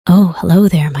Oh, hello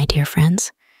there, my dear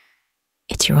friends.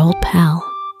 It's your old pal,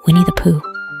 Winnie the Pooh.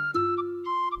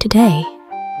 Today,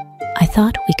 I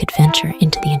thought we could venture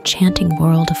into the enchanting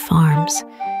world of farms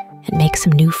and make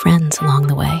some new friends along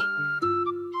the way.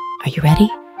 Are you ready?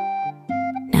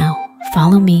 Now,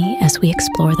 follow me as we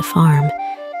explore the farm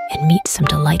and meet some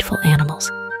delightful animals.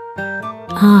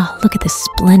 Ah, look at this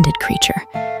splendid creature.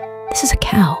 This is a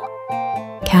cow.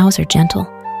 Cows are gentle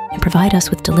and provide us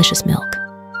with delicious milk.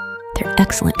 They're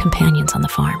excellent companions on the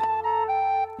farm.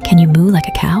 Can you moo like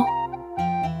a cow?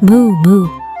 Moo, moo,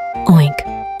 oink,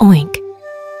 oink.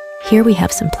 Here we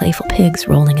have some playful pigs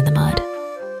rolling in the mud.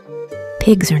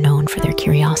 Pigs are known for their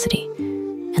curiosity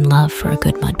and love for a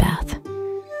good mud bath.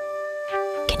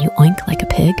 Can you oink like a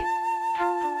pig?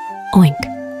 Oink,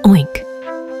 oink.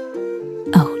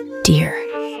 Oh dear.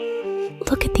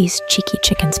 Look at these cheeky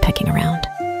chickens pecking around.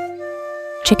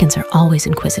 Chickens are always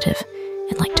inquisitive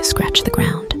and like to scratch the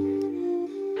ground.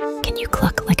 Can you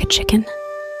cluck like a chicken?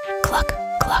 Cluck,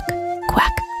 cluck,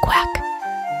 quack, quack.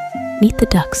 Meet the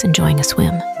ducks enjoying a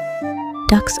swim.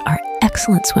 Ducks are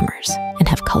excellent swimmers and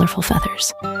have colorful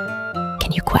feathers.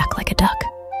 Can you quack like a duck?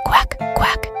 Quack,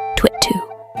 quack, twit too.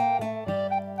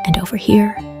 And over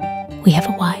here, we have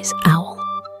a wise owl.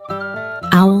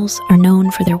 Owls are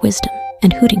known for their wisdom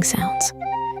and hooting sounds.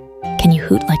 Can you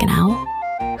hoot like an owl?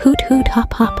 Hoot, hoot,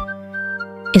 hop, hop.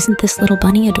 Isn't this little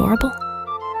bunny adorable?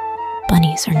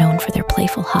 Bunnies are known for their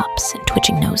playful hops and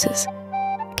twitching noses.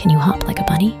 Can you hop like a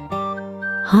bunny?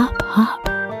 Hop, hop.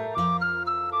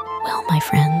 Well, my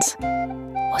friends,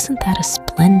 wasn't that a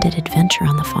splendid adventure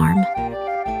on the farm?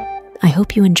 I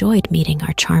hope you enjoyed meeting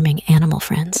our charming animal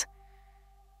friends.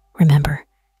 Remember,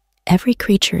 every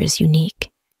creature is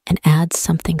unique and adds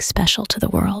something special to the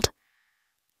world.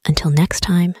 Until next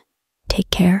time, take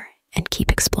care and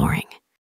keep exploring.